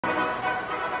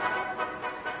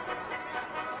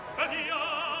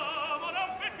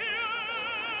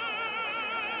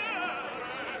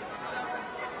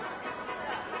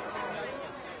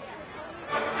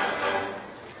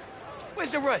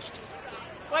Where's the rest?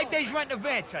 5 days rent in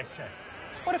advance, I said.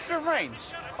 What if it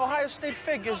rains? Ohio State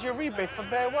figures your rebate for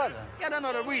bad weather. Yeah, that's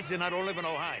another reason I don't live in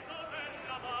Ohio.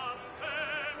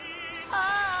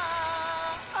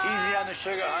 Easy on the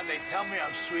sugar, hon. They tell me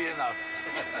I'm sweet enough.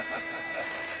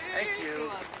 Thank you.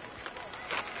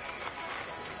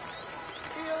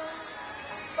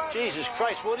 Jesus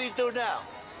Christ, what do you do now?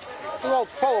 It's an old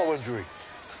polo injury.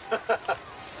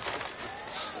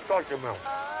 Talk to him.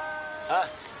 Huh?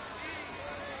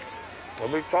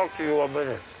 Let me talk to you a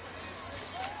minute.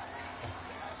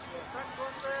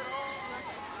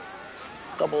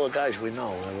 A couple of guys we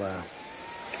know, they're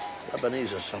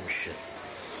Lebanese or some shit.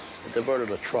 They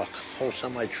diverted a truck, whole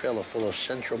semi-trailer full of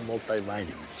Central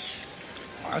multivitamins.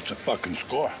 Well, that's a fucking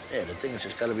score. Yeah, the thing's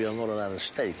just got to be unloaded out of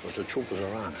state because the troopers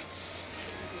are on it.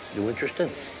 You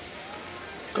interested?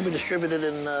 Could be distributed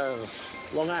in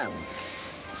Long Island.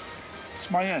 It's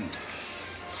my end.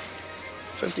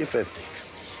 50-50.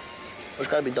 It's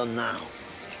got to be done now,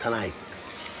 tonight.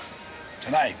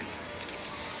 Tonight.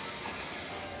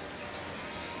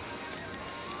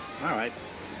 All right.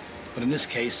 But in this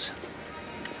case,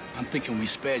 I'm thinking we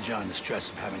spare John the stress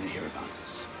of having to hear about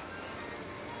this.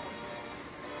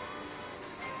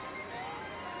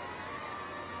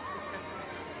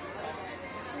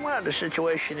 Well, the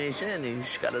situation he's in,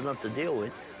 he's got enough to deal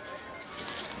with.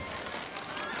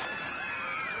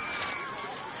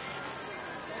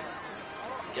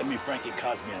 Get me Frankie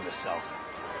Cosme on the cell.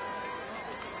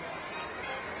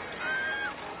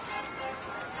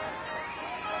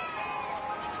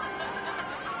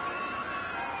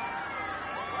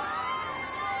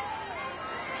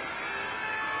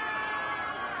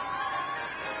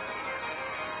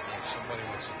 Somebody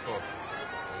wants to talk.